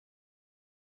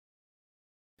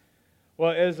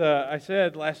Well, as I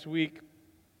said last week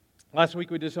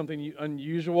we did something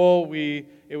unusual.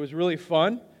 It was really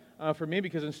fun for me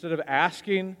because instead of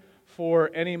asking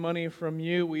for any money from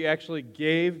you, we actually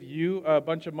gave you a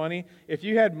bunch of money. If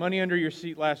you had money under your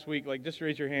seat last week, just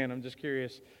raise your hand. I'm just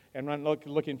curious. I'm not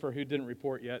looking for who didn't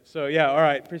report yet. So yeah, all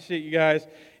right. Appreciate you guys.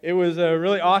 It was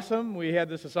really awesome. We had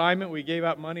this assignment. We gave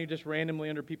out money just randomly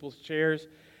under people's chairs.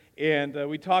 And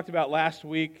we talked about last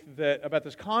week about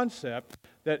this concept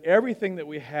that everything that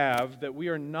we have, that we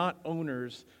are not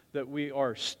owners, that we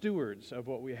are stewards of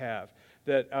what we have.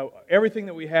 That everything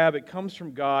that we have, it comes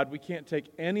from God. We can't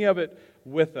take any of it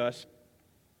with us.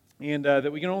 And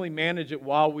that we can only manage it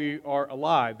while we are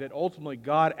alive. That ultimately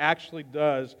God actually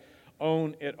does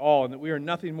own it all, and that we are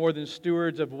nothing more than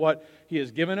stewards of what He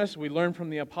has given us. We learn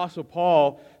from the Apostle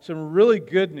Paul some really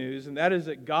good news, and that is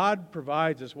that God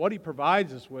provides us. What He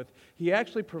provides us with, He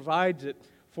actually provides it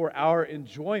for our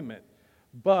enjoyment.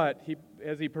 But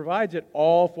as He provides it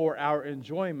all for our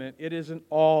enjoyment, it isn't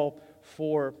all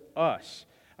for us.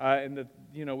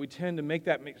 We tend to make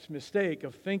that mistake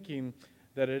of thinking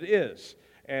that it is.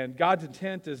 And God's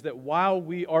intent is that while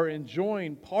we are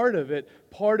enjoying part of it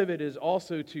is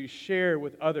also to share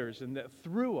with others, and that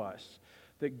through us,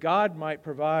 that God might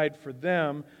provide for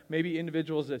them, maybe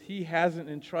individuals that He hasn't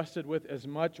entrusted with as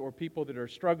much, or people that are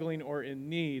struggling or in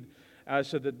need,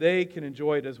 so that they can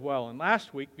enjoy it as well. And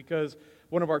last week, because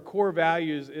one of our core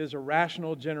values is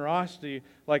irrational generosity,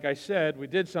 like I said, we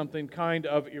did something kind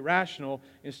of irrational.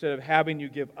 Instead of having you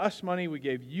give us money, we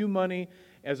gave you money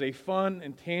as a fun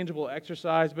and tangible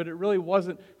exercise, but it really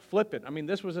wasn't flippant. I mean,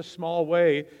 this was a small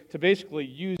way to basically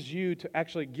use you to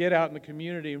actually get out in the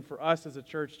community and for us as a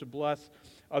church to bless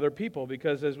other people.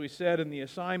 Because as we said in the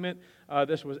assignment,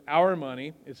 this was our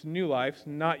money. It's New Life's,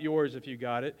 not yours if you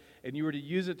got it. And you were to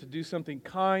use it to do something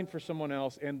kind for someone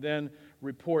else and then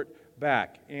report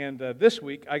back. And this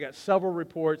week, I got several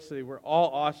reports. They were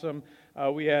all awesome.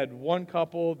 We had one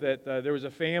couple that there was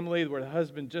a family where the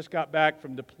husband just got back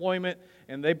from deployment,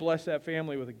 and they blessed that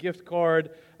family with a gift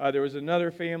card. There was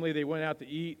another family, they went out to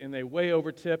eat, and they way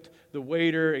overtipped the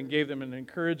waiter and gave them an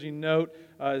encouraging note.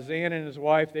 Zan and his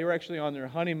wife, they were actually on their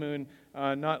honeymoon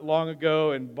not long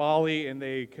ago in Bali, and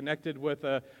they connected with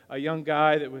a young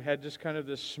guy that had just kind of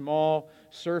this small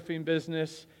surfing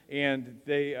business, and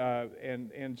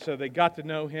so they got to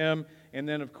know him. And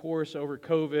then, of course, over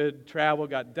COVID, travel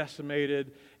got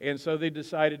decimated, and so they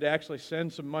decided to actually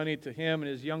send some money to him and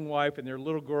his young wife and their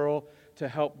little girl to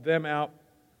help them out.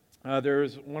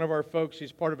 There's one of our folks,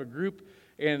 she's part of a group,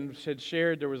 and had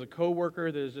shared there was a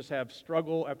coworker that has just had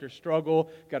struggle after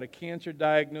struggle, got a cancer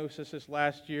diagnosis this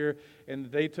last year, and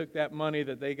they took that money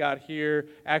that they got here,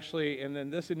 actually, and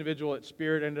then this individual at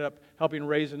Spirit ended up helping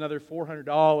raise another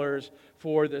 $400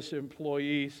 for this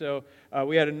employee. So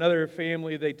we had another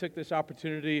family, they took this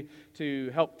opportunity to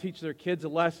help teach their kids a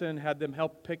lesson, had them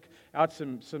help pick out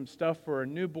some stuff for a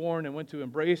newborn, and went to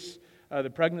Embrace the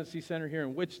Pregnancy Center here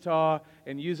in Wichita,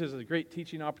 and use it as a great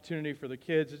teaching opportunity for the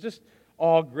kids. It's just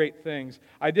all great things.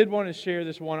 I did want to share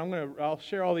this one. I'll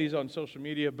share all these on social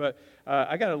media, but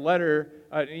I got a letter,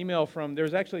 an email there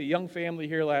was actually a young family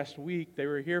here last week. They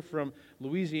were here from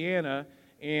Louisiana,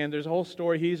 and there's a whole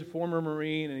story. He's a former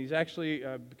Marine, and he's actually,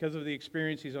 because of the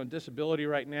experience, he's on disability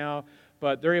right now,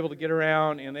 but they're able to get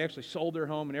around, and they actually sold their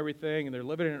home and everything, and they're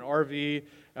living in an RV,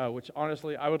 which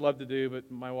honestly I would love to do, but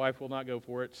my wife will not go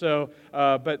for it. So,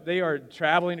 but they are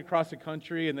traveling across the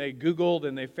country, and they Googled,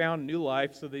 and they found New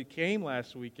Life, so they came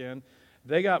last weekend.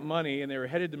 They got money, and they were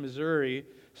headed to Missouri,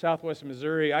 southwest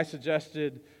Missouri. I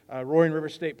suggested Roaring River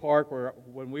State Park, where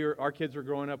when our kids were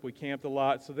growing up, we camped a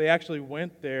lot, so they actually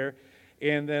went there,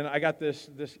 and then I got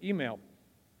this email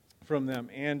from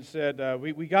them, and said,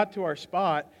 we got to our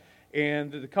spot,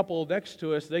 and the couple next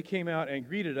to us, they came out and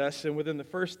greeted us, and within the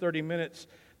first 30 minutes,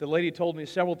 the lady told me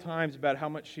several times about how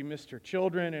much she missed her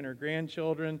children and her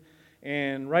grandchildren,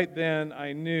 and right then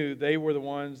I knew they were the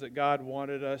ones that God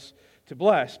wanted us to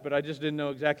bless, but I just didn't know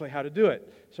exactly how to do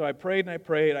it. So I prayed and I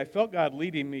prayed. I felt God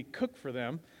leading me cook for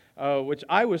them, which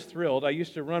I was thrilled. I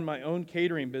used to run my own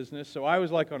catering business, so I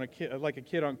was like a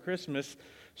kid on Christmas.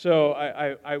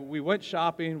 So we went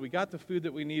shopping. We got the food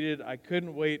that we needed. I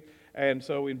couldn't wait. And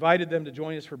so we invited them to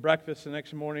join us for breakfast the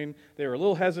next morning. They were a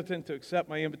little hesitant to accept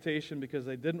my invitation because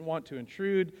they didn't want to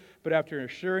intrude, but after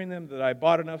assuring them that I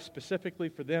bought enough specifically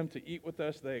for them to eat with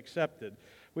us, they accepted.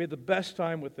 We had the best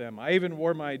time with them. I even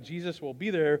wore my Jesus Will Be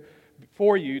There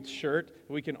for You shirt.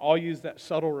 We can all use that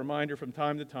subtle reminder from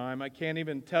time to time. I can't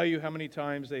even tell you how many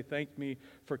times they thanked me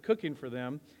for cooking for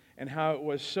them, and how it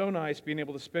was so nice being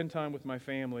able to spend time with my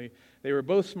family. They were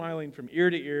both smiling from ear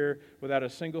to ear without a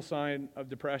single sign of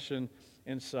depression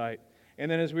in sight. And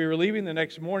then as we were leaving the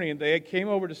next morning, they came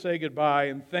over to say goodbye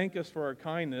and thank us for our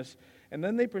kindness. And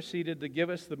then they proceeded to give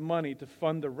us the money to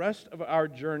fund the rest of our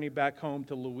journey back home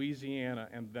to Louisiana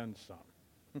and then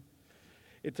some.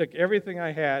 It took everything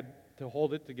I had to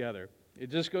hold it together. It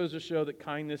just goes to show that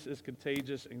kindness is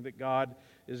contagious and that God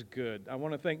is good. I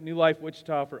want to thank New Life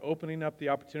Wichita for opening up the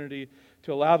opportunity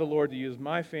to allow the Lord to use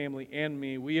my family and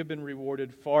me. We have been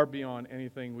rewarded far beyond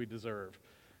anything we deserve.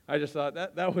 I just thought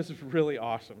that was really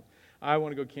awesome. I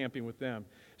want to go camping with them.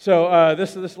 So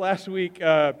this last week,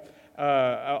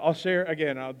 I'll share,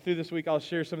 again, through this week I'll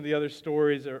share some of the other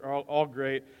stories. They're all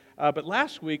great. But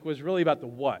last week was really about the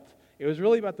what. It was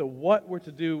really about the what we're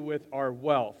to do with our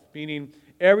wealth, meaning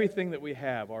everything that we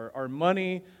have, our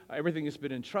money, everything that's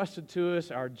been entrusted to us,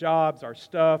 our jobs, our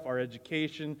stuff, our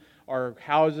education, our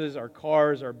houses, our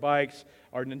cars, our bikes,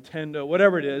 our Nintendo,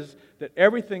 whatever it is, that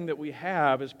everything that we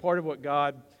have is part of what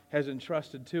God has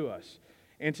entrusted to us.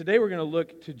 And today we're going to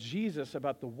look to Jesus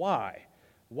about the why.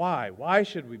 Why? Why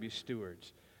should we be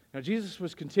stewards? Now, Jesus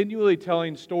was continually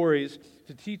telling stories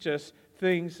to teach us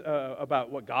things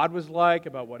about what God was like,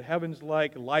 about what heaven's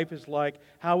like, life is like,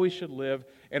 how we should live.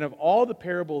 And of all the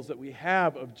parables that we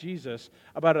have of Jesus,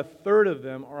 about a third of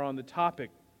them are on the topic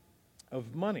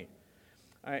of money.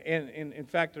 And in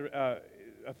fact, a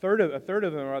third of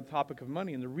them are on the topic of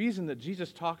money. And the reason that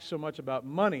Jesus talks so much about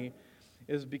money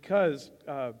is because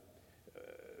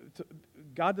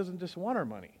God doesn't just want our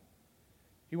money.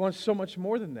 He wants so much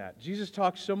more than that. Jesus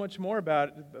talks so much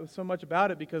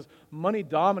about it because money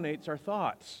dominates our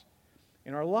thoughts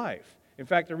in our life. In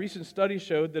fact, a recent study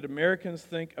showed that Americans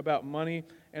think about money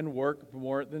and work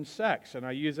more than sex. And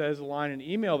I use that as a line in an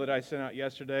email that I sent out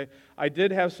yesterday. I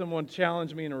did have someone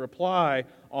challenge me in a reply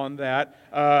on that.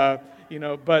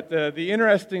 But the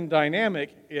interesting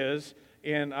dynamic is,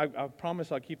 and I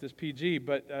promise I'll keep this PG,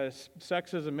 but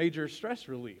sex is a major stress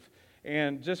relief.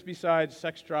 And just besides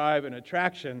sex drive and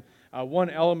attraction, one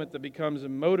element that becomes a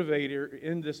motivator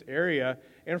in this area,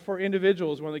 and for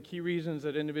individuals, one of the key reasons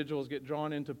that individuals get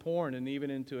drawn into porn and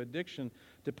even into addiction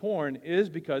to porn is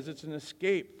because it's an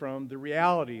escape from the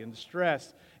reality and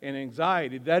stress and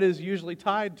anxiety that is usually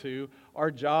tied to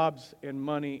our jobs and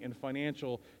money and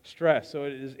financial stress. So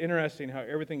it is interesting how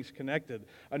everything's connected.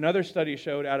 Another study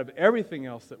showed out of everything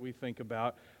else that we think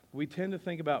about, we tend to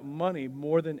think about money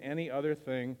more than any other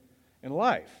thing in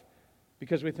life,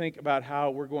 because we think about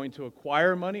how we're going to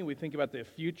acquire money. We think about the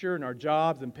future and our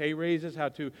jobs and pay raises, how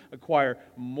to acquire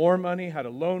more money, how to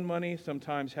loan money,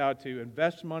 sometimes how to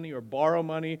invest money or borrow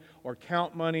money or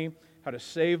count money, how to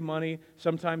save money,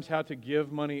 sometimes how to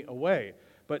give money away.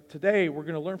 But today we're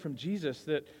going to learn from Jesus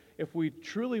that if we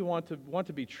truly want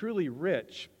to be truly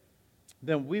rich,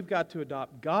 then we've got to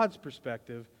adopt God's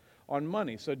perspective on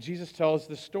money. So Jesus tells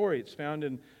this story. It's found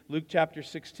in Luke chapter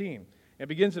 16. It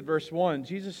begins at verse 1.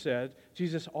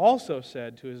 Jesus also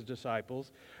said to his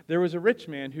disciples, there was a rich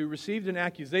man who received an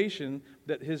accusation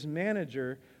that his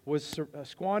manager was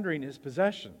squandering his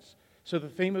possessions. So the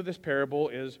theme of this parable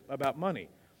is about money.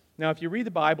 Now, if you read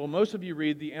the Bible, most of you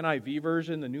read the NIV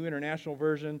version, the New International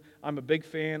Version. I'm a big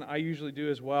fan. I usually do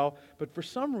as well. But for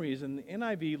some reason, the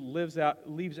NIV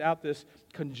leaves out this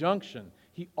conjunction.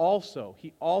 He also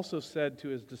said to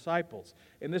his disciples.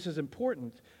 And this is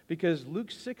important because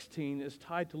Luke 16 is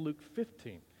tied to Luke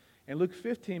 15. And Luke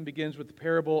 15 begins with the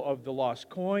parable of the lost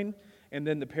coin, and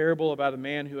then the parable about a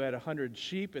man who had 100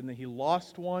 sheep, and then he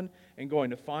lost one and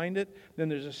going to find it. Then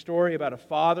there's a story about a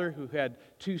father who had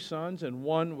 2 sons, and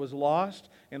one was lost,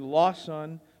 and the lost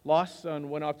son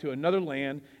went off to another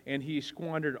land, and he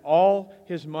squandered all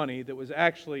his money that was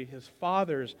actually his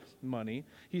father's money.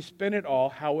 He spent it all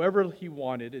however he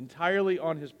wanted, entirely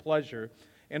on his pleasure,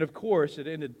 and of course it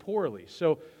ended poorly.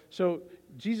 So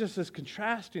Jesus is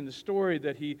contrasting the story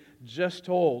that he just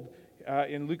told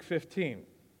in Luke 15.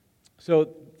 So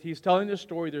he's telling this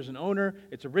story. There's an owner.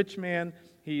 It's a rich man.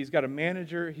 He's got a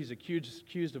manager. He's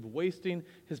accused of wasting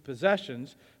his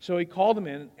possessions. So he called him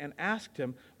in and asked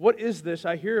him, what is this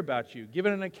I hear about you? Give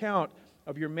an account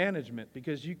of your management,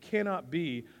 because you cannot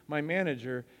be my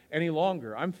manager any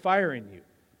longer. I'm firing you.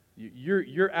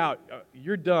 You're out.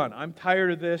 You're done. I'm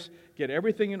tired of this. Get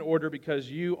everything in order because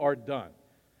you are done.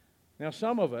 Now,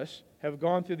 some of us have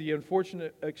gone through the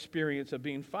unfortunate experience of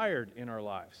being fired in our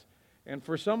lives. And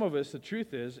for some of us, the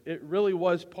truth is, it really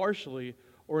was partially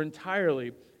or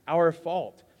entirely our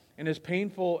fault. And as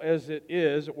painful as it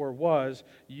is or was,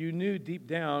 you knew deep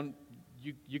down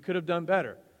you could have done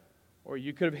better. Or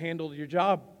you could have handled your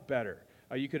job better.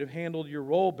 You could have handled your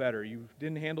role better. You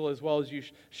didn't handle it as well as you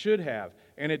should have.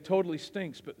 And it totally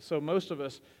stinks, but so most of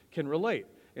us can relate.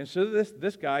 And so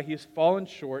this guy, he's fallen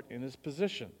short in his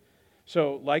position.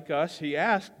 So, like us, he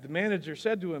asked, the manager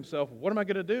said to himself, what am I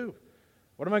going to do?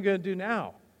 What am I going to do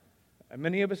now? And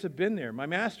many of us have been there. My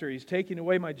master, he's taking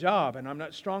away my job, and I'm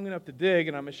not strong enough to dig,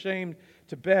 and I'm ashamed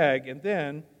to beg. And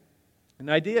then an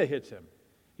idea hits him.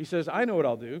 He says, I know what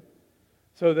I'll do,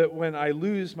 so that when I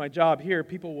lose my job here,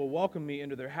 people will welcome me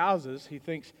into their houses. He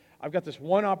thinks, I've got this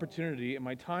one opportunity, and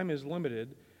my time is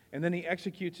limited. And then he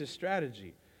executes his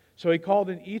strategy. So he called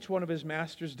in each one of his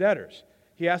master's debtors.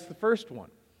 He asked the first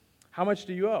one, how much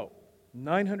do you owe?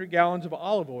 900 gallons of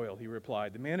olive oil, he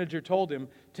replied. The manager told him,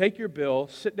 take your bill,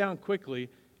 sit down quickly,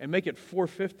 and make it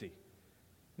 $4.50.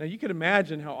 Now you can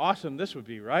imagine how awesome this would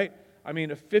be, right? I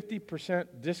mean, a 50%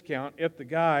 discount if the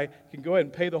guy can go ahead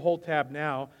and pay the whole tab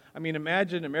now. I mean,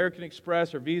 imagine American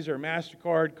Express or Visa or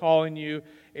MasterCard calling you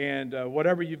and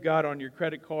whatever you've got on your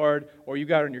credit card or you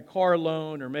got on your car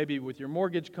loan or maybe with your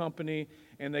mortgage company,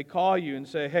 and they call you and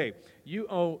say, hey, you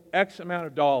owe X amount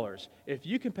of dollars. If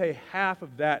you can pay half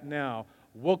of that now,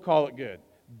 we'll call it good.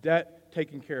 Debt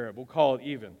taken care of. We'll call it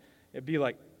even. It'd be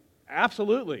like,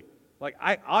 absolutely. Like,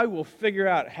 I will figure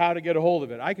out how to get a hold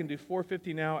of it. I can do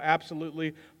 $4.50 now,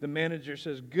 absolutely. The manager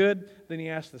says, good. Then he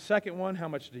asks the second one, how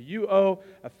much do you owe?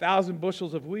 1,000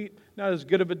 bushels of wheat. Not as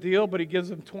good of a deal, but he gives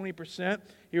him 20%.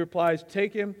 He replies,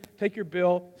 take your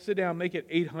bill, sit down, make it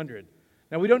 800.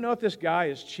 Now, we don't know if this guy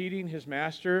is cheating his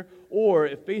master or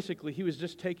if basically he was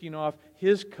just taking off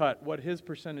his cut, what his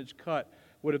percentage cut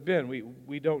would have been.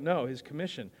 We don't know, his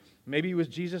commission. Maybe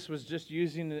Jesus was just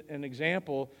using an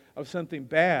example of something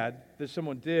bad that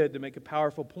someone did to make a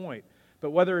powerful point. But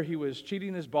whether he was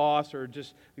cheating his boss or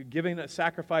just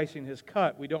sacrificing his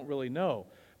cut, we don't really know.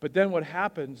 But then what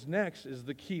happens next is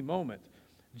the key moment.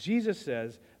 Jesus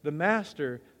says, the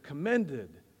master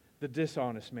commended the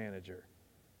dishonest manager.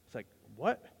 It's like,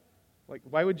 what? Like,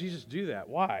 why would Jesus do that?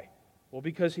 Why? Well,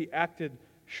 because he acted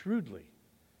shrewdly.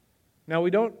 Now,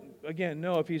 we don't, again,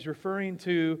 know if he's referring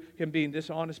to him being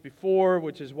dishonest before,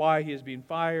 which is why he is being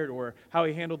fired, or how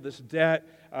he handled this debt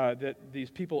that these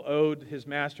people owed his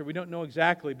master. We don't know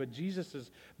exactly, but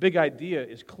Jesus' big idea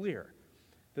is clear,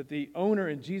 that the owner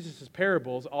in Jesus'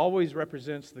 parables always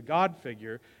represents the God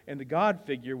figure, and the God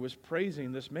figure was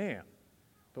praising this man.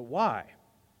 But why?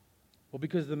 Well,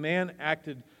 because the man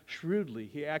acted shrewdly,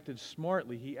 he acted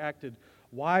smartly, he acted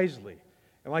wisely.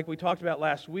 And like we talked about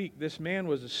last week, this man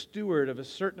was a steward of a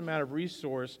certain amount of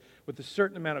resource with a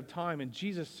certain amount of time, and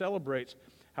Jesus celebrates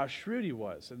how shrewd he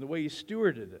was and the way he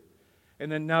stewarded it.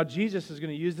 And then now Jesus is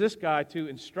going to use this guy to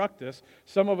instruct us.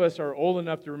 Some of us are old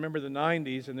enough to remember the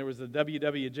 90s, and there was the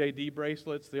WWJD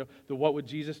bracelets, the What Would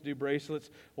Jesus Do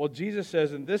bracelets. Well, Jesus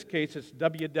says in this case it's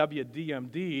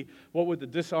WWDMD. What would the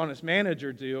dishonest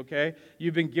manager do, okay?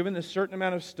 You've been given a certain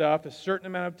amount of stuff, a certain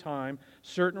amount of time,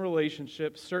 certain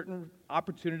relationships, certain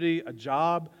opportunity, a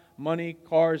job, money,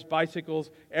 cars,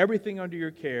 bicycles, everything under your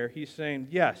care. He's saying,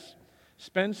 yes,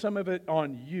 spend some of it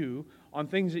on you, on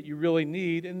things that you really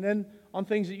need, and then on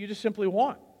things that you just simply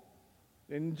want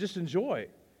and just enjoy.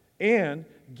 And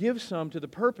give some to the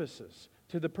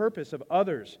purpose of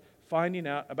others finding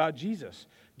out about Jesus.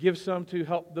 Give some to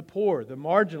help the poor, the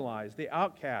marginalized, the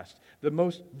outcast, the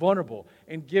most vulnerable,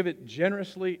 and give it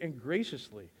generously and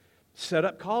graciously. Set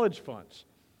up college funds,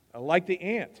 like the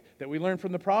ant that we learned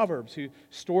from the Proverbs who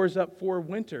stores up for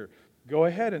winter. Go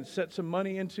ahead and set some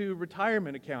money into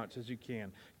retirement accounts as you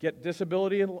can. Get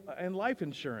disability and life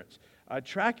insurance.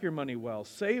 Track your money well.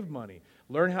 Save money.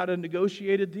 Learn how to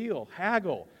negotiate a deal.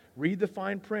 Haggle. Read the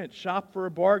fine print. Shop for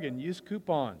a bargain. Use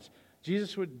coupons.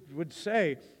 Jesus would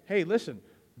say, hey, listen,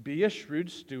 be a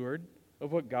shrewd steward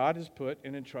of what God has put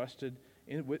and entrusted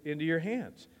into your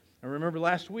hands. And remember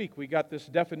last week we got this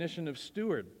definition of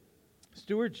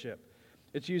stewardship.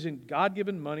 It's using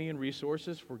God-given money and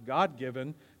resources for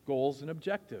God-given goals and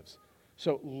objectives.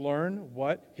 So learn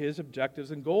what his objectives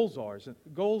and goals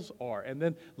are, and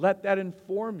then let that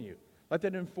inform you. Let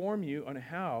that inform you on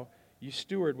how you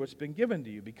steward what's been given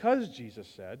to you. Because Jesus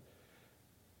said,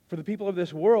 for the people of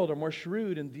this world are more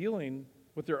shrewd in dealing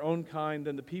with their own kind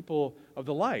than the people of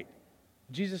the light.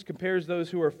 Jesus compares those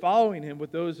who are following him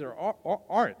with those that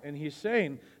aren't. And he's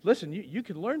saying, listen, you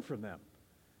can learn from them.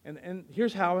 And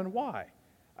here's how and why.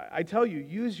 I tell you,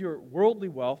 use your worldly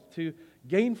wealth to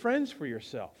gain friends for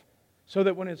yourself, so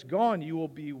that when it's gone, you will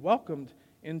be welcomed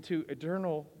into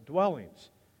eternal dwellings.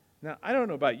 Now, I don't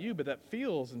know about you, but that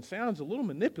feels and sounds a little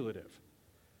manipulative.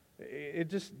 It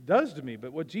just does to me.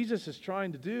 But what Jesus is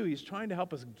trying to do, he's trying to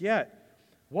help us get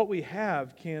what we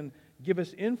have can give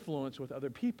us influence with other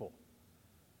people.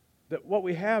 That what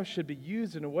we have should be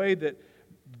used in a way that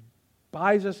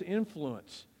buys us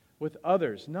influence with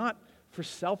others, not for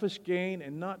selfish gain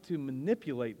and not to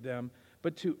manipulate them,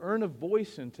 but to earn a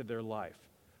voice into their life.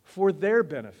 for their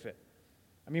benefit.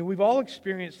 I mean, we've all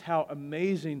experienced how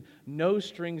amazing no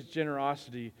strings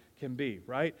generosity can be,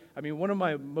 right? I mean, one of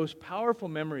my most powerful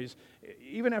memories,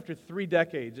 even after 3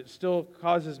 decades, it still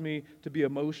causes me to be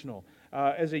emotional.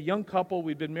 As a young couple,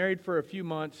 we'd been married for a few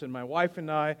months, and my wife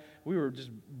and I, we were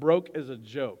just broke as a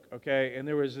joke, okay? And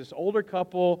there was this older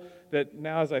couple that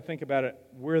now, as I think about it,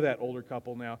 we're that older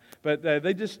couple now. But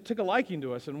they just took a liking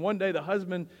to us. And one day, the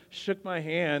husband shook my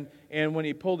hand, and when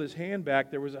he pulled his hand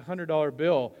back, there was a $100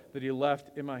 bill that he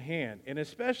left in my hand. And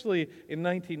especially in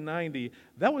 1990,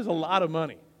 that was a lot of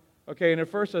money, okay? And at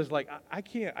first, I was like, I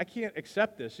can't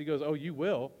accept this. He goes, oh, you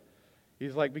will.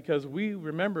 He's like, because we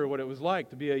remember what it was like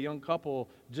to be a young couple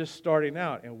just starting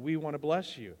out, and we want to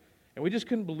bless you. And we just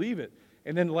couldn't believe it.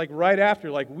 And then, like, right after,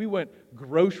 like, we went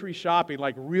grocery shopping,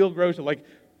 like, real grocery, like,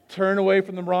 turn away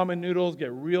from the ramen noodles,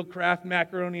 get real Kraft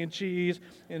macaroni and cheese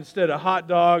instead of hot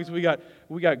dogs. We got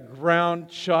ground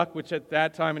chuck, which at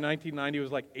that time in 1990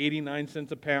 was like 89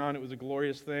 cents a pound. It was a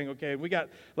glorious thing, okay? And we got,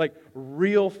 like,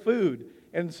 real food.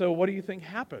 And so what do you think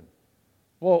happened?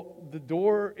 Well, the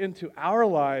door into our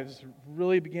lives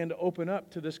really began to open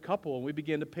up to this couple, and we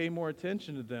began to pay more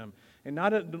attention to them. And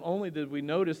not only did we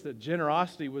notice that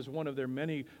generosity was one of their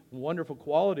many wonderful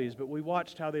qualities, but we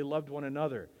watched how they loved one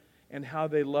another and how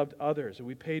they loved others. And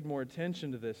we paid more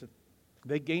attention to this.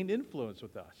 They gained influence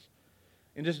with us.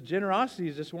 And just generosity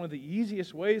is just one of the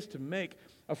easiest ways to make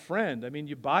a friend. I mean,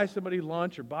 you buy somebody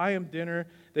lunch or buy them dinner,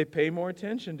 they pay more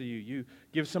attention to you. You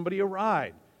give somebody a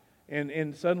ride.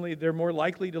 And suddenly they're more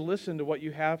likely to listen to what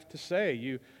you have to say.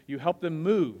 You help them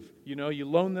move. You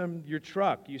loan them your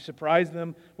truck. You surprise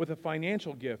them with a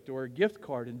financial gift or a gift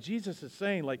card. And Jesus is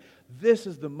saying, like, this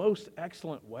is the most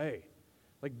excellent way.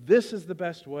 Like, this is the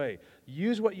best way.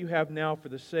 Use what you have now for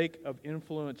the sake of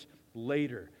influence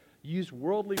later. Use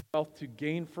worldly wealth to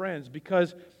gain friends,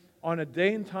 because on a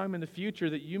day and time in the future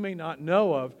that you may not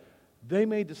know of, they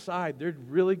may decide they're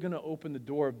really going to open the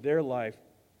door of their life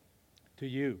to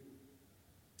you.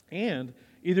 And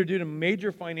either due to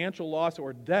major financial loss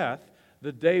or death,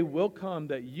 the day will come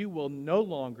that you will no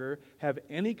longer have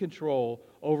any control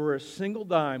over a single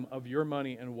dime of your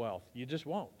money and wealth. You just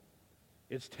won't.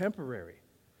 It's temporary.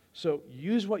 So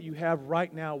use what you have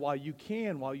right now while you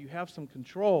can, while you have some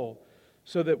control,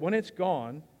 so that when it's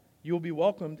gone, you will be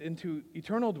welcomed into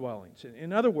eternal dwellings.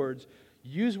 In other words,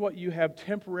 use what you have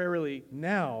temporarily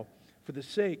now for the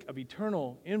sake of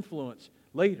eternal influence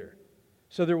later.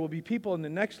 So there will be people in the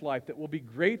next life that will be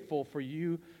grateful for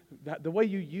you, the way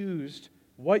you used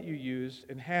what you used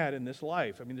and had in this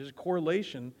life. I mean, there's a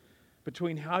correlation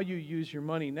between how you use your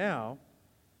money now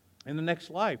and the next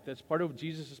life. That's part of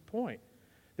Jesus' point.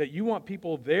 That you want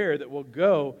people there that will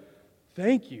go,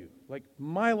 thank you. Like,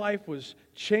 my life was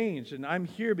changed, and I'm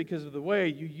here because of the way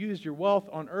you used your wealth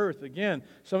on earth. Again,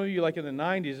 some of you, like in the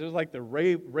 90s, it was like the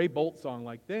Ray Bolt song,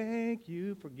 like, thank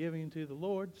you for giving to the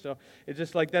Lord. So it's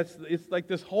just like it's like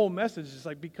this whole message is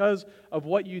like, because of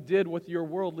what you did with your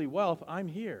worldly wealth, I'm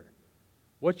here.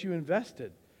 What you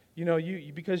invested.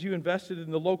 Because you invested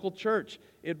in the local church,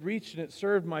 it reached and it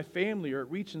served my family, or it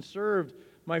reached and served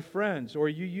my friends, or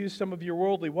you use some of your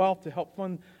worldly wealth to help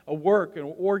fund a work, an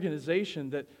organization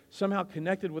that somehow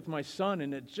connected with my son,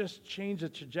 and it just changed the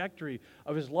trajectory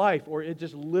of his life, or it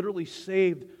just literally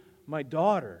saved my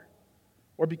daughter.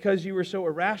 Or because you were so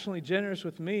irrationally generous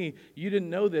with me, you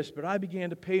didn't know this, but I began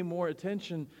to pay more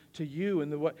attention to you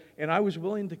and I was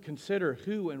willing to consider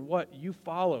who and what you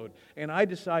followed, and I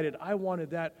decided I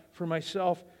wanted that for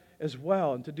myself as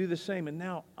well, and to do the same, and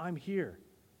now I'm here.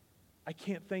 I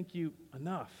can't thank you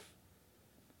enough.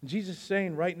 Jesus is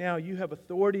saying right now you have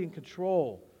authority and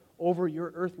control over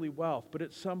your earthly wealth, but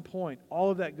at some point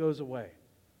all of that goes away.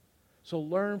 So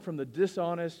learn from the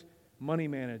dishonest money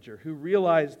manager who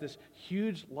realized this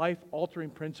huge life-altering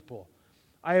principle.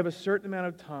 I have a certain amount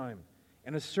of time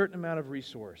and a certain amount of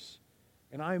resource,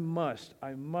 and I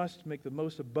must make the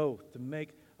most of both to make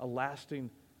a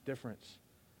lasting difference,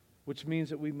 which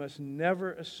means that we must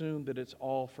never assume that it's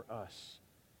all for us,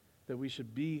 that we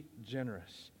should be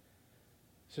generous.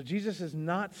 So Jesus is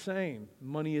not saying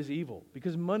money is evil,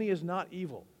 because money is not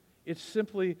evil. It's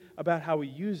simply about how we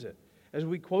use it. As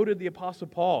we quoted the Apostle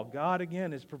Paul, God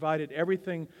again has provided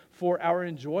everything for our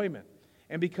enjoyment,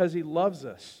 and because He loves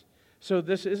us. So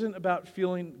this isn't about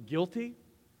feeling guilty,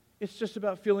 it's just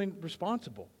about feeling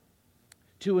responsible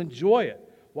to enjoy it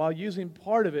while using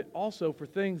part of it also for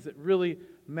things that really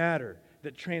matter,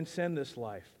 that transcend this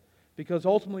life. Because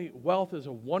ultimately, wealth is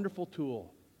a wonderful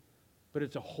tool, but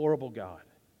it's a horrible God.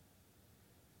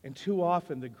 And too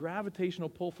often, the gravitational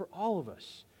pull for all of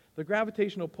us, the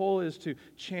gravitational pull is to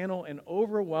channel an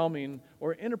overwhelming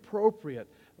or inappropriate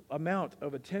amount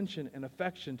of attention and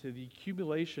affection to the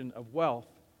accumulation of wealth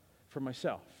for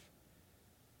myself.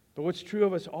 But what's true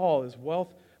of us all is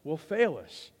wealth will fail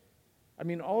us. I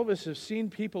mean, all of us have seen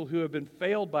people who have been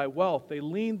failed by wealth. They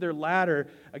leaned their ladder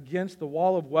against the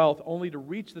wall of wealth only to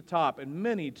reach the top, and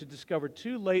many to discover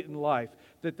too late in life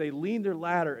that they leaned their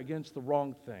ladder against the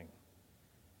wrong thing.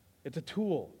 It's a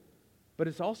tool, but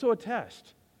it's also a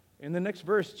test. In the next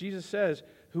verse, Jesus says,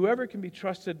 whoever can be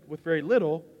trusted with very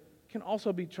little can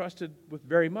also be trusted with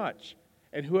very much.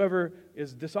 And whoever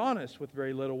is dishonest with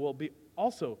very little will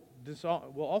also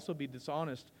be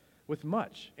dishonest with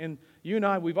much. And you and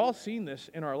I, we've all seen this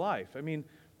in our life. I mean,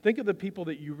 think of the people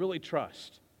that you really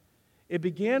trust. It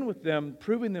began with them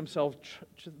proving themselves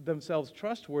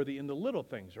trustworthy in the little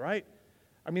things, right?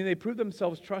 I mean, they proved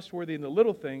themselves trustworthy in the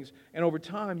little things, and over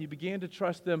time, you began to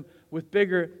trust them with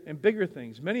bigger and bigger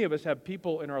things. Many of us have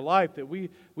people in our life that we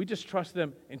just trust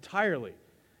them entirely.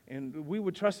 And we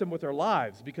would trust them with our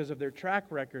lives because of their track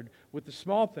record with the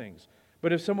small things.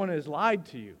 But if someone has lied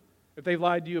to you, if they've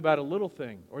lied to you about a little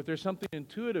thing, or if there's something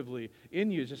intuitively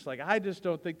in you, it's just like, I just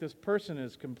don't think this person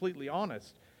is completely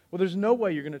honest. Well, there's no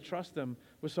way you're going to trust them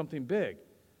with something big.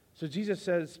 So Jesus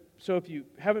says, so if you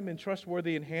haven't been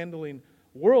trustworthy in handling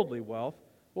worldly wealth,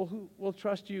 well, who will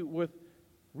trust you with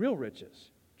real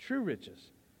riches, true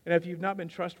riches? And if you've not been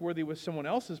trustworthy with someone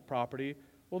else's property,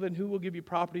 well, then who will give you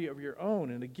property of your own?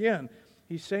 And again,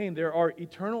 he's saying there are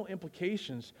eternal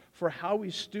implications for how we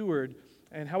steward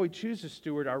and how we choose to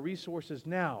steward our resources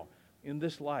now in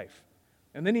this life.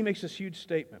 And then he makes this huge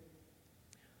statement.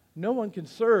 No one can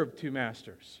serve two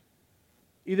masters.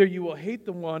 Either you will hate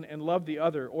the one and love the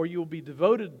other, or you will be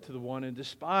devoted to the one and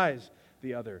despise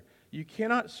the other. You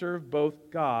cannot serve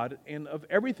both God, and of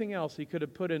everything else he could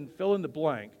have put in fill in the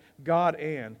blank, God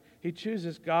and, he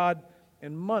chooses God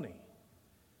and money.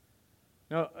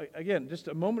 Now, again, just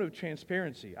a moment of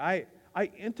transparency. I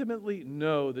intimately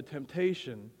know the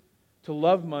temptation to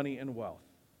love money and wealth.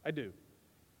 I do.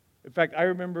 In fact, I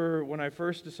remember when I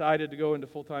first decided to go into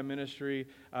full-time ministry,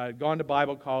 I'd gone to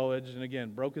Bible college, and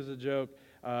again, broke as a joke.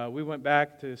 We went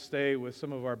back to stay with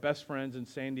some of our best friends in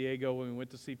San Diego when we went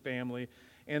to see family.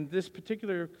 And this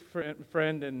particular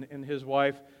friend and his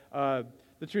wife,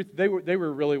 the truth, they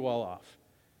were really well off.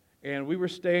 And we were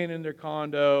staying in their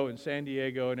condo in San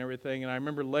Diego and everything. And I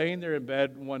remember laying there in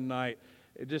bed one night.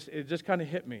 It just kind of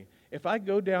hit me. If I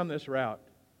go down this route,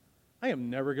 I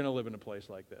am never going to live in a place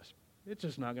like this. It's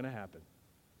just not going to happen.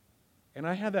 And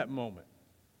I had that moment.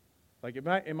 Like,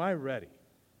 am I ready?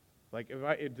 Like,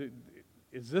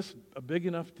 is this a big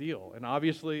enough deal? And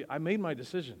obviously, I made my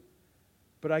decision.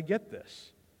 But I get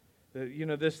this.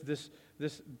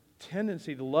 This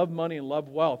tendency to love money and love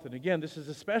wealth. And again, this is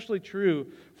especially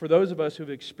true for those of us who've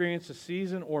experienced a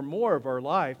season or more of our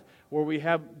life where we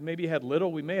have maybe had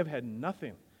little, we may have had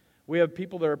nothing. We have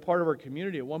people that are part of our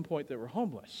community at one point that were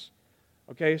homeless.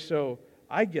 Okay, so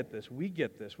I get this. We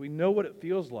get this. We know what it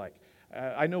feels like.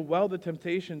 I know well the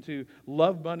temptation to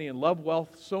love money and love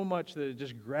wealth so much that it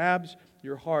just grabs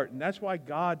your heart. And that's why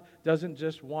God doesn't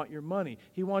just want your money.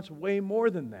 He wants way more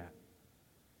than that.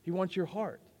 He wants your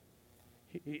heart.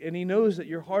 And He knows that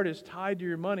your heart is tied to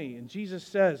your money. And Jesus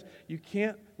says you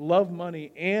can't love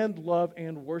money and love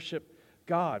and worship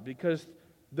God, because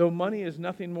though money is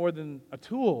nothing more than a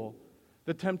tool,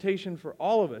 the temptation for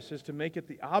all of us is to make it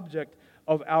the object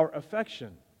of our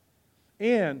affection.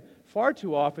 And far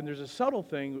too often there's a subtle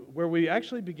thing where we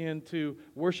actually begin to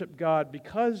worship God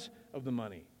because of the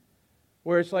money.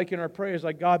 Where it's like in our prayers,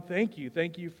 like, God, thank you.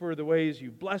 Thank you for the ways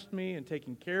you've blessed me and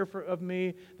taken care of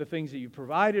me, the things that you've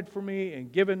provided for me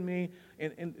and given me.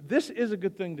 And this is a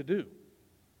good thing to do.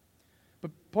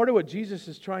 But part of what Jesus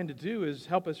is trying to do is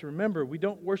help us remember we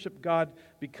don't worship God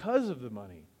because of the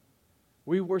money.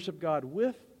 We worship God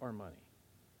with our money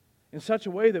in such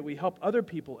a way that we help other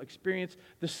people experience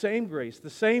the same grace, the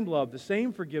same love, the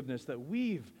same forgiveness that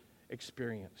we've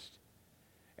experienced.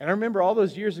 And I remember all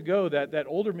those years ago that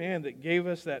older man that gave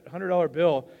us that $100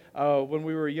 bill when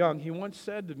we were young, he once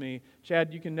said to me,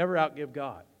 Chad, you can never outgive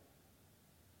God.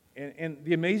 And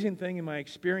the amazing thing in my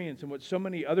experience and what so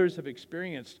many others have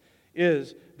experienced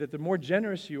is that the more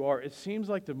generous you are, it seems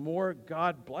like the more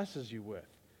God blesses you with.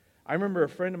 I remember a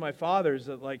friend of my father's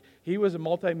that, like, he was a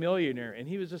multimillionaire and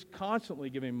he was just constantly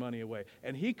giving money away,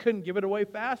 and he couldn't give it away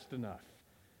fast enough.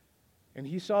 And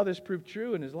he saw this prove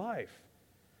true in his life.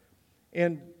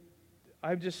 And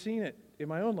I've just seen it in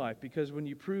my own life, because when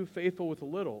you prove faithful with a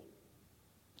little,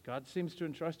 God seems to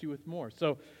entrust you with more.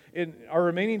 So in our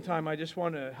remaining time, I just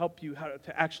want to help you how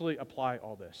to actually apply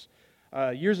all this.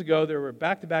 Years ago, there were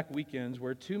back-to-back weekends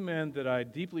where two men that I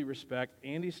deeply respect,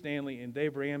 Andy Stanley and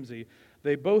Dave Ramsey,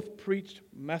 They both preached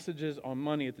messages on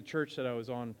money at the church that I was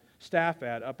on staff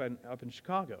at up in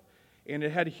Chicago. And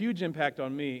it had a huge impact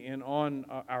on me and on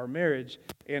our marriage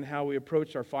and how we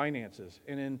approached our finances.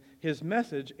 And in his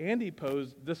message, Andy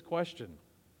posed this question: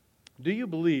 do you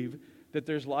believe that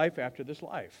there's life after this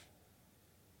life?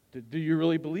 Do you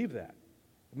really believe that?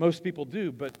 Most people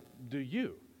do, but do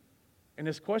you? And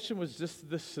this question was just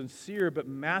this sincere but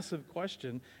massive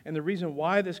question. And the reason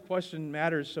why this question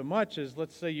matters so much is,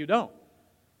 let's say you don't.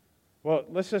 Well,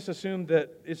 let's just assume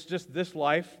that it's just this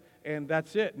life and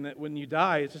that's it. And that when you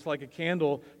die, it's just like a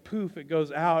candle, poof, it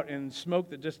goes out, and smoke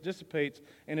that just dissipates,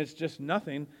 and it's just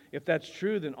nothing. If that's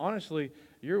true, then honestly,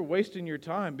 you're wasting your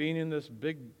time being in this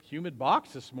big humid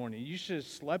box this morning. You should have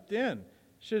slept in. You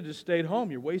should have just stayed home.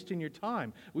 You're wasting your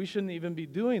time. We shouldn't even be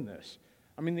doing this.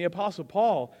 I mean, the Apostle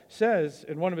Paul says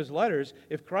in one of his letters,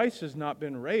 if Christ has not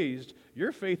been raised,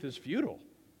 your faith is futile.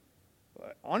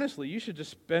 Honestly, you should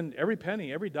just spend every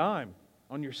penny, every dime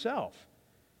on yourself.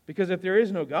 Because if there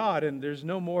is no God and there's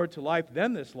no more to life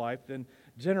than this life, then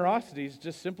generosity is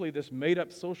just simply this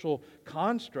made-up social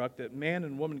construct that man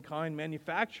and womankind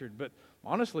manufactured. But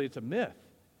honestly, it's a myth.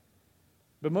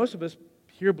 But most of us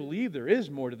here believe there is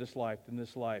more to this life than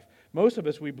this life. Most of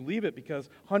us, we believe it because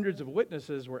hundreds of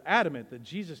witnesses were adamant that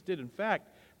Jesus did, in fact,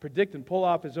 predict and pull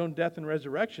off his own death and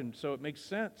resurrection. So it makes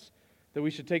sense that we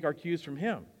should take our cues from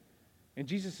him. And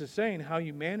Jesus is saying how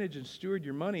you manage and steward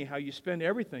your money, how you spend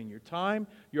everything, your time,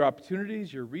 your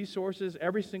opportunities, your resources,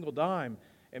 every single dime,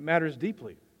 it matters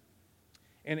deeply.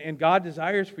 And God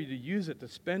desires for you to use it, to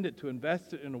spend it, to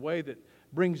invest it in a way that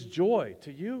brings joy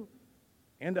to you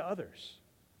and to others.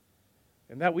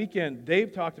 And that weekend,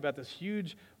 Dave talked about this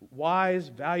huge, wise,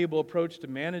 valuable approach to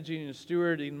managing and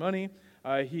stewarding money.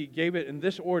 He gave it in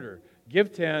this order: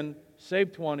 give 10,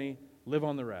 save 20, live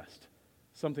on the rest.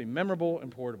 Something memorable and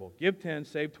portable. Give 10,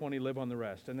 save 20, live on the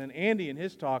rest. And then Andy, in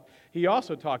his talk, he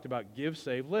also talked about give,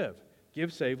 save, live.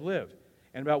 Give, save, live.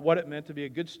 And about what it meant to be a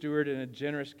good steward and a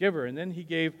generous giver. And then he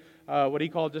gave what he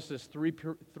called just this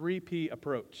 3P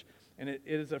approach. And it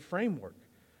is a framework.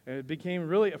 And it became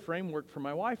really a framework for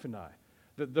my wife and I.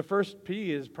 The first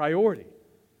P is priority.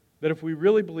 That if we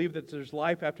really believe that there's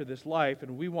life after this life,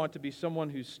 and we want to be someone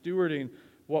who's stewarding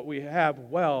what we have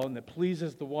well and that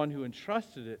pleases the one who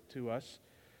entrusted it to us,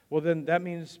 well, then that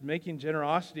means making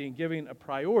generosity and giving a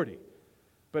priority.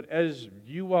 But as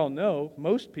you well know,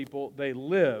 most people, they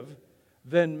live,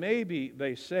 then maybe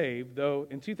they save, though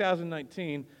in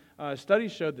 2019,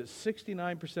 studies showed that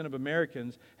 69% of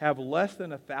Americans have less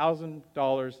than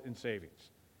 $1,000 in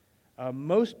savings.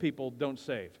 Most people don't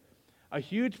save. A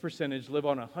huge percentage live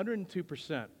on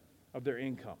 102% of their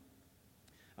income.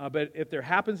 But if there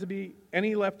happens to be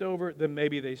any left over, then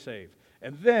maybe they save.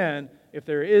 And then, if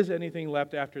there is anything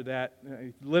left after that,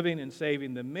 living and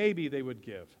saving, then maybe they would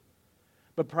give.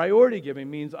 But priority giving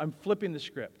means I'm flipping the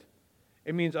script.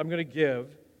 It means I'm going to give,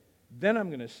 then I'm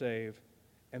going to save,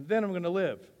 and then I'm going to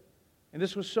live. And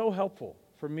this was so helpful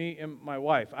for me and my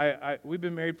wife. We've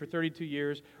been married for 32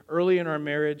 years. Early in our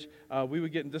marriage, we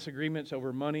would get in disagreements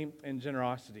over money and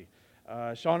generosity.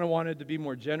 Shauna wanted to be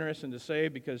more generous and to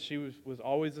save because she was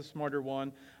always the smarter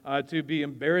one. To be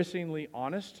embarrassingly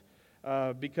honest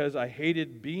because I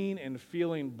hated being and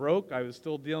feeling broke. I was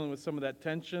still dealing with some of that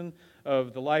tension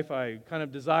of the life I kind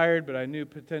of desired, but I knew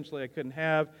potentially I couldn't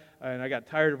have. And I got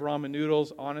tired of ramen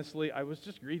noodles. Honestly, I was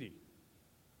just greedy.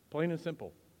 Plain and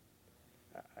simple.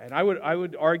 And I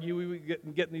would argue, we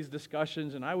would get in these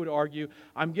discussions, and I would argue,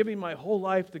 I'm giving my whole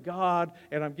life to God,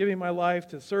 and I'm giving my life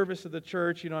to service of the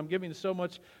church. I'm giving so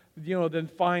much, than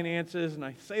finances, and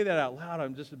I say that out loud.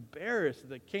 I'm just embarrassed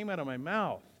that it came out of my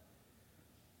mouth.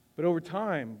 But over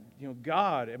time,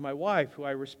 God and my wife, who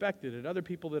I respected, and other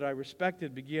people that I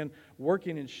respected, began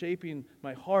working and shaping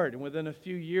my heart. And within a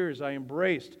few years, I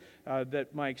embraced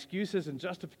that my excuses and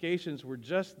justifications were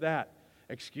just that,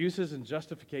 excuses and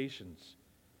justifications.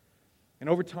 And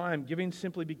over time, giving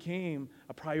simply became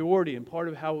a priority and part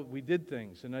of how we did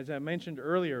things. And as I mentioned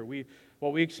earlier,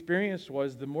 what we experienced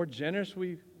was the more generous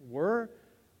we were,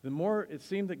 the more it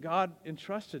seemed that God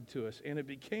entrusted to us, and it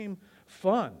became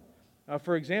fun.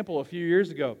 For example, a few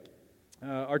years ago,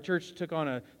 our church took on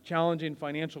a challenging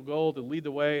financial goal to lead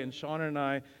the way, and Shauna and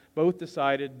I both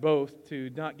decided to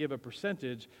not give a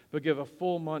percentage, but give a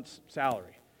full month's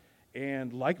salary.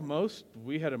 And like most,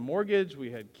 we had a mortgage,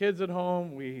 we had kids at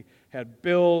home, we had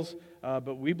bills,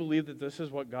 but we believed that this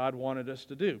is what God wanted us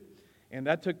to do. And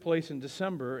that took place in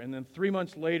December, and then 3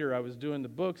 months later, I was doing the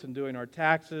books and doing our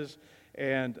taxes,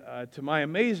 and to my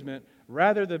amazement,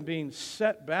 rather than being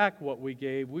set back what we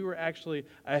gave, we were actually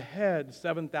ahead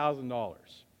 $7,000.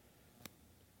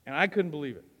 And I couldn't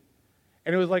believe it.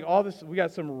 And it was like all this, we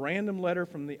got some random letter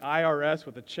from the IRS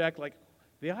with a check, like,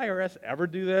 the IRS ever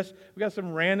do this? We got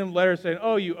some random letter saying,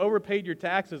 oh, you overpaid your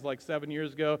taxes like 7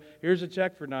 years ago. Here's a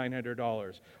check for $900.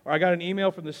 Or I got an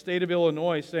email from the state of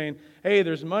Illinois saying, hey,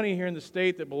 there's money here in the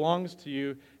state that belongs to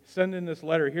you. Send in this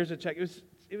letter. Here's a check.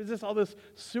 It was just all this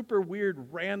super weird,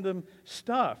 random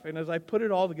stuff. And as I put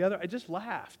it all together, I just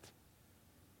laughed.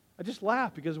 I just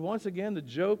laughed because once again, the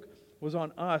joke was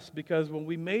on us, because when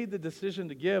we made the decision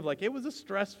to give, like, it was a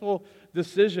stressful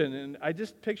decision, and I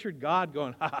just pictured God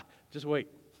going, just wait.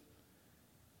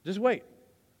 Just wait.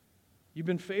 You've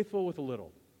been faithful with a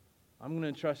little. I'm going to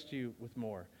entrust you with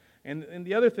more. And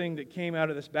the other thing that came out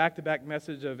of this back-to-back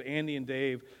message of Andy and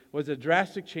Dave was a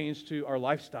drastic change to our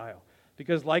lifestyle.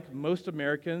 Because like most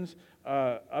Americans,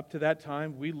 up to that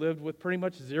time, we lived with pretty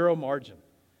much zero margin.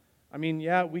 I mean,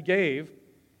 yeah, we gave,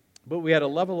 but we had a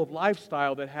level of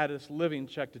lifestyle that had us living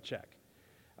check to check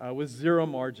with zero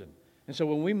margin. And so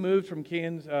when we moved to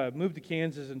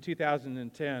Kansas in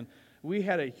 2010, we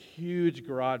had a huge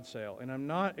garage sale. And I'm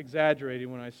not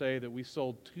exaggerating when I say that we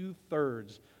sold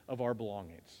 2/3 of our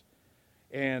belongings.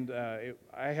 And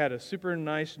I had a super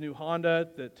nice new Honda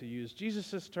that, to use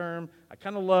Jesus' term, I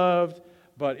kind of loved,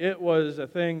 but it was a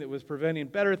thing that was preventing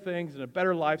better things and a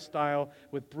better lifestyle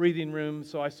with breathing room,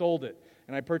 so I sold it.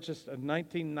 And I purchased a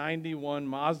 1991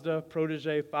 Mazda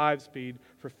Protege 5-speed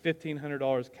for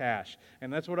 $1,500 cash.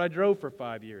 And that's what I drove for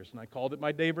 5 years. And I called it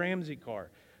my Dave Ramsey car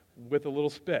with a little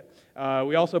spit.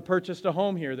 We also purchased a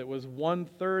home here that was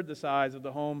 1/3 the size of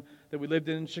the home that we lived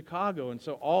in Chicago. And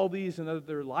so all these and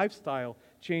other lifestyle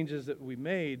changes that we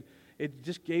made, it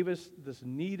just gave us this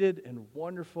needed and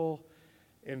wonderful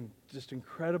and just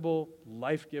incredible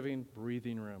life-giving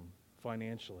breathing room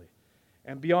financially.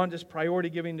 And beyond just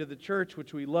priority giving to the church,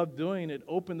 which we love doing, it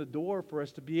opened the door for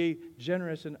us to be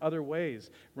generous in other ways,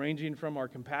 ranging from our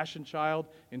Compassion Child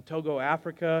in Togo,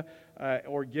 Africa,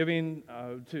 or giving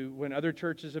to when other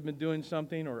churches have been doing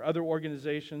something, or other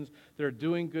organizations that are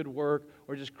doing good work,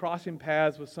 or just crossing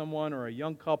paths with someone or a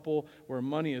young couple where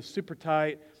money is super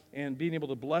tight, and being able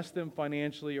to bless them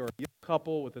financially, or a young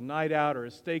couple with a night out or a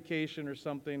staycation or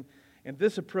something. And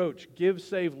this approach, give,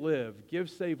 save, live,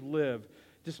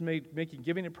 just making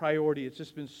giving a priority, it's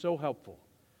just been so helpful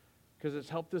because it's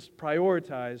helped us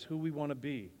prioritize who we want to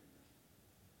be.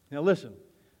 Now listen,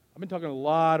 I've been talking a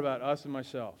lot about us and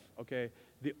myself, okay?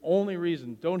 The only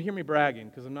reason, don't hear me bragging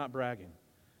because I'm not bragging.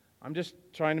 I'm just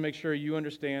trying to make sure you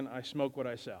understand I smoke what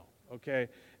I sell, okay?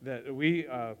 That we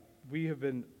have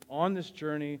been on this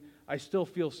journey. I still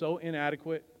feel so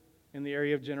inadequate in the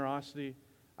area of generosity.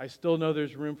 I still know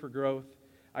there's room for growth.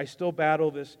 I still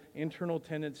battle this internal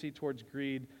tendency towards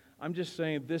greed. I'm just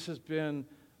saying this has been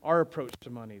our approach to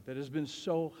money that has been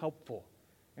so helpful.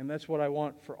 And that's what I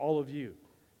want for all of you,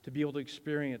 to be able to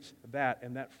experience that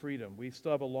and that freedom. We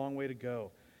still have a long way to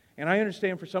go. And I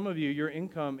understand for some of you, your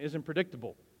income isn't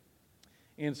predictable.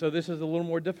 And so this is a little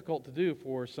more difficult to do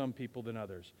for some people than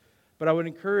others. But I would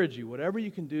encourage you, whatever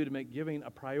you can do to make giving a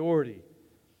priority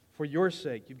for your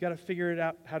sake, you've got to figure it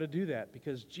out how to do that,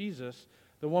 because Jesus,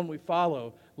 the one we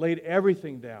follow, laid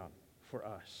everything down for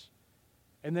us.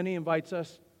 And then he invites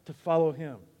us to follow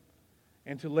him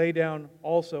and to lay down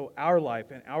also our life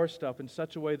and our stuff in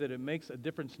such a way that it makes a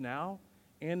difference now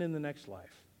and in the next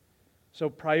life. So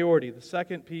priority. The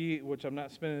second P, which I'm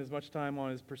not spending as much time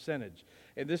on, is percentage.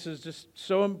 And this is just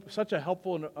such a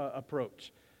helpful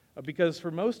approach. Because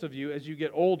for most of you, as you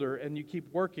get older and you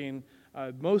keep working,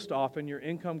 most often your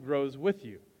income grows with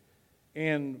you.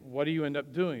 And what do you end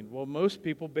up doing? Well, most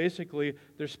people, basically,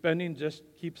 their spending just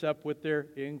keeps up with their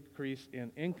increase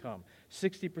in income.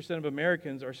 60% of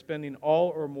Americans are spending all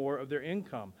or more of their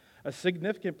income. A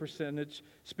significant percentage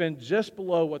spend just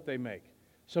below what they make.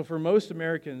 So for most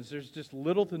Americans, there's just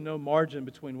little to no margin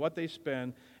between what they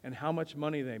spend and how much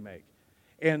money they make.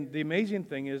 And the amazing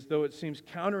thing is, though it seems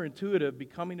counterintuitive,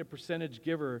 becoming a percentage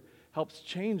giver helps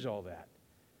change all that.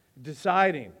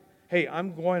 Deciding, hey,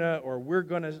 we're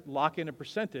going to lock in a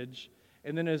percentage,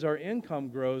 and then as our income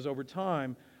grows over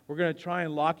time, we're going to try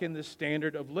and lock in this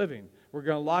standard of living. We're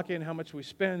going to lock in how much we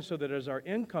spend so that as our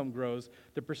income grows,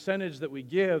 the percentage that we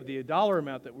give, the dollar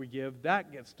amount that we give,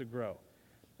 that gets to grow.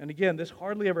 And again, this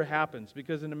hardly ever happens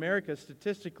because in America,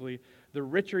 statistically, the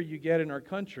richer you get in our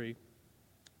country,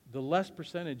 the less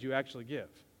percentage you actually give.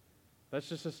 That's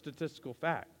just a statistical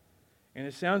fact. And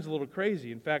it sounds a little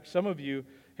crazy. In fact, some of you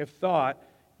have thought,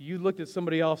 you looked at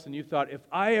somebody else and you thought, if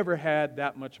I ever had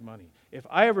that much money, if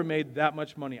I ever made that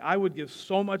much money, I would give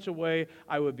so much away,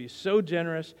 I would be so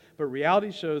generous. But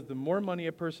reality shows the more money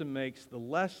a person makes, the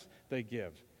less they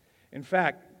give. In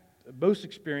fact, most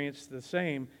experience the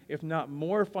same, if not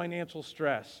more financial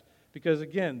stress because,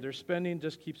 again, their spending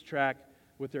just keeps track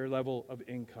with their level of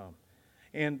income.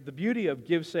 And the beauty of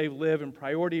Give, Save, Live and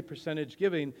priority percentage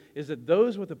giving is that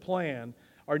those with a plan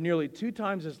are nearly 2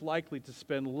 times as likely to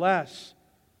spend less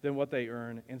than what they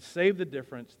earn and save the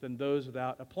difference than those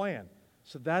without a plan.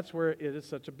 So that's where it is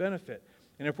such a benefit.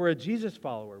 And if we're a Jesus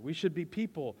follower, we should be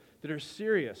people that are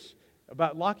serious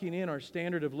about locking in our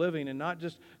standard of living and not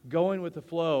just going with the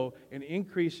flow and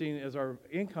increasing as our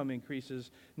income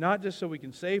increases, not just so we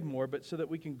can save more, but so that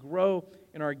we can grow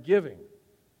in our giving.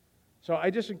 So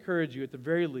I just encourage you, at the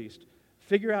very least,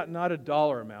 figure out not a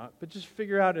dollar amount, but just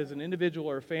figure out as an individual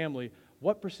or a family,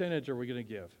 what percentage are we going to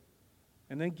give?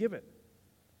 And then give it.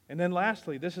 And then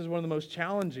lastly, this is one of the most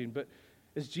challenging, but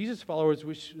as Jesus followers,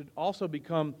 we should also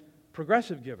become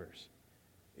progressive givers.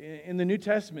 In the New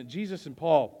Testament, Jesus and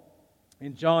Paul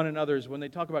and John and others, when they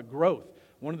talk about growth,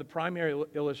 one of the primary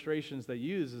illustrations they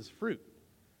use is fruit.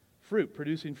 Fruit,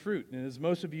 producing fruit. And as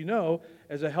most of you know,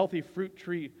 as a healthy fruit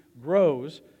tree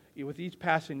grows, with each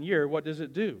passing year, what does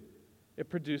it do? It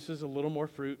produces a little more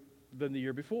fruit than the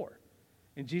year before.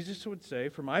 And Jesus would say,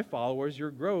 for my followers,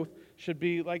 your growth should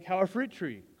be like how a fruit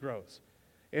tree grows,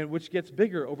 and which gets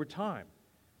bigger over time.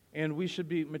 And we should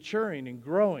be maturing and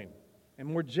growing and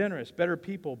more generous, better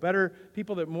people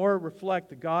that more reflect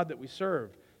the God that we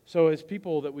serve. So as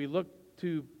people that we look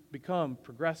to become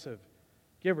progressive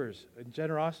givers and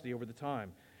generosity over the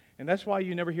time. And that's why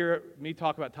you never hear me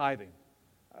talk about tithing.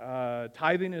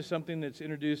 Tithing is something that's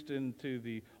introduced into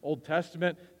the Old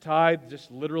Testament. Tithe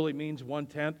just literally means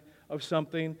 1/10 of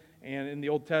something. And in the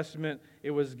Old Testament,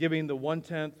 it was giving the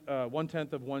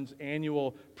 1/10 of one's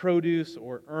annual produce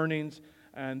or earnings.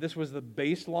 And this was the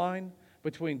baseline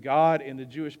between God and the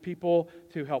Jewish people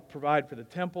to help provide for the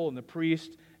temple and the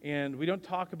priest. And we don't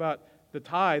talk about the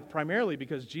tithe primarily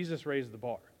because Jesus raised the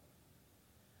bar.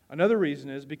 Another reason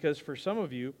is because for some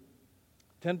of you,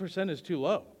 10% is too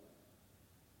low.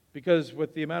 Because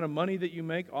with the amount of money that you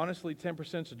make, honestly,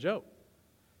 10% is a joke.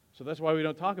 So that's why we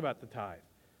don't talk about the tithe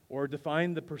or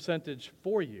define the percentage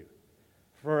for you.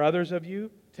 For others of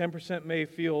you, 10% may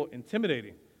feel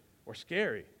intimidating or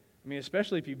scary. I mean,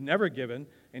 especially if you've never given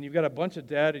and you've got a bunch of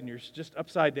debt and you're just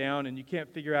upside down and you can't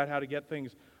figure out how to get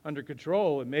things under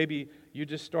control, and maybe you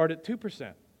just start at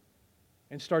 2%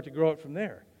 and start to grow it from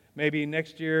there. Maybe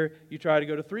next year you try to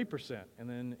go to 3%, and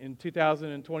then in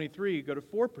 2023 you go to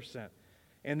 4%.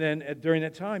 And then during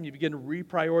that time, you begin to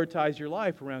reprioritize your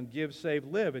life around Give, Save,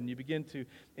 Live, and you begin to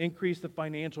increase the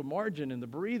financial margin and the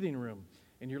breathing room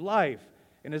in your life.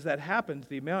 And as that happens,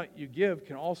 the amount you give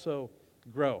can also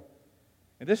grow.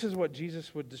 And this is what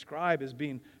Jesus would describe as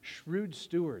being shrewd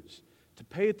stewards, to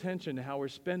pay attention to how we're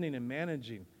spending and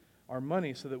managing our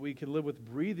money so that we can live with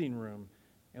breathing room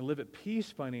and live at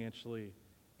peace financially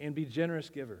and be generous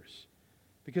givers.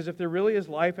 Because if there really is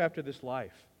life after this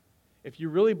life, if you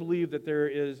really believe that there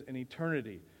is an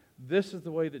eternity, this is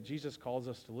the way that Jesus calls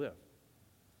us to live.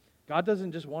 God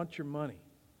doesn't just want your money.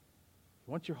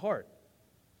 He wants your heart.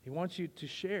 He wants you to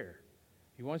share.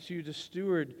 He wants you to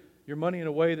steward your money in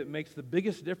a way that makes the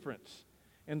biggest difference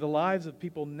in the lives of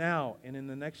people now and in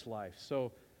the next life.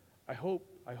 So I hope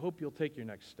you'll take your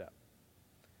next step.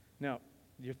 Now,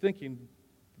 you're thinking,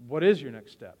 what is your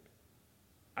next step?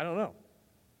 I don't know.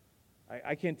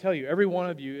 I can't tell you. Every one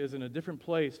of you is in a different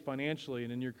place financially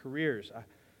and in your careers.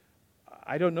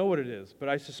 I don't know what it is, but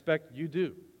I suspect you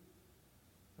do.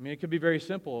 I mean, it could be very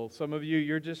simple. Some of you,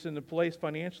 you're just in a place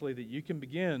financially that you can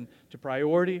begin to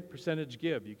priority percentage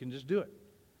give. You can just do it.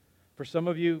 For some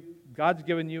of you, God's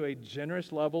given you a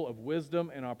generous level of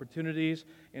wisdom and opportunities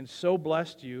and so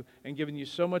blessed you and given you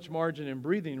so much margin and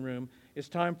breathing room, it's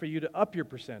time for you to up your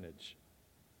percentage,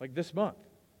 like this month.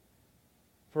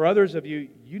 For others of you,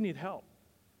 you need help.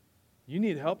 You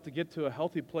need help to get to a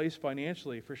healthy place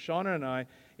financially. For Shauna and I,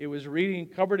 it was reading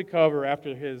cover to cover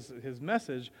after his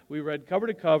message. We read cover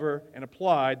to cover and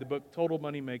applied the book Total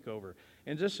Money Makeover.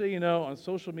 And just so you know, on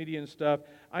social media and stuff,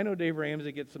 I know Dave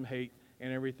Ramsey gets some hate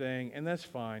and everything, and that's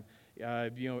fine.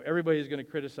 Everybody's going to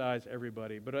criticize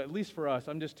everybody. But at least for us,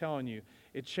 I'm just telling you,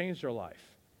 it changed our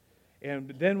life.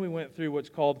 And then we went through what's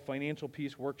called Financial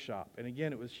Peace Workshop. And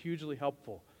again, it was hugely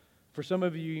helpful. For some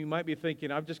of you, you might be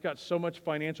thinking, I've just got so much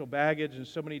financial baggage and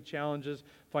so many challenges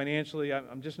financially,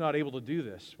 I'm just not able to do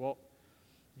this. Well,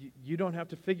 you don't have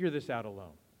to figure this out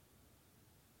alone.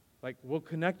 Like, we'll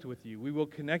connect with you. We will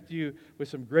connect you with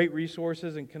some great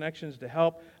resources and connections to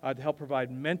help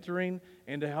provide mentoring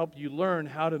and to help you learn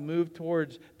how to move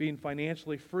towards being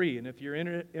financially free. And if you're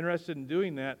interested in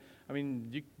doing that, I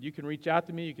mean, you can reach out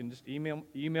to me. You can just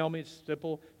email me,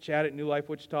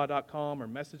 simple@newlifewichita.com, or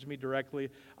message me directly.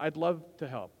 I'd love to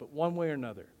help, but one way or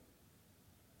another,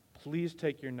 please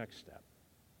take your next step.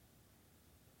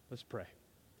 Let's pray.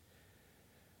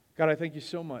 God, I thank you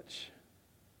so much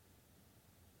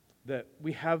that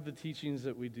we have the teachings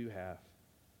that we do have.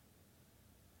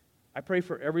 I pray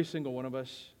for every single one of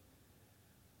us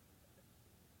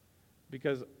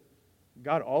because,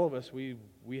 God, all of us, we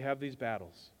have these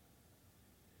battles.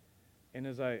 And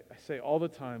as I say all the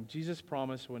time, Jesus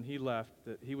promised when he left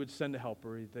that he would send a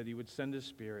helper, that he would send his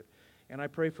Spirit. And I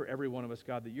pray for every one of us,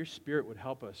 God, that your Spirit would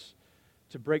help us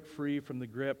to break free from the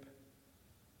grip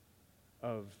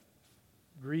of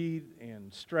greed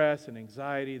and stress and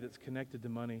anxiety that's connected to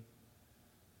money.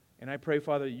 And I pray,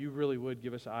 Father, you really would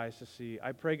give us eyes to see.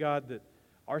 I pray, God, that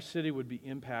our city would be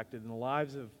impacted and the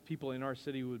lives of people in our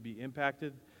city would be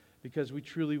impacted because we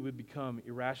truly would become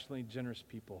irrationally generous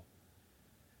people.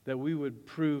 That we would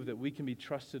prove that we can be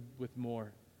trusted with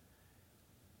more.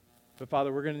 But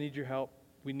Father, we're going to need your help.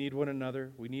 We need one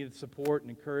another. We need support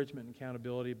and encouragement and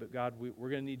accountability. But God, we're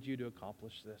going to need you to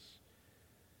accomplish this.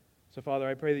 So Father,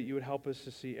 I pray that you would help us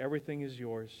to see everything is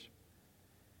yours.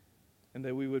 And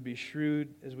that we would be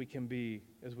shrewd as we can be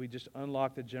as we just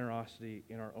unlock the generosity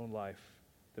in our own life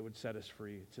that would set us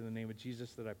free. It's in the name of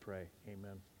Jesus that I pray.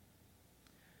 Amen.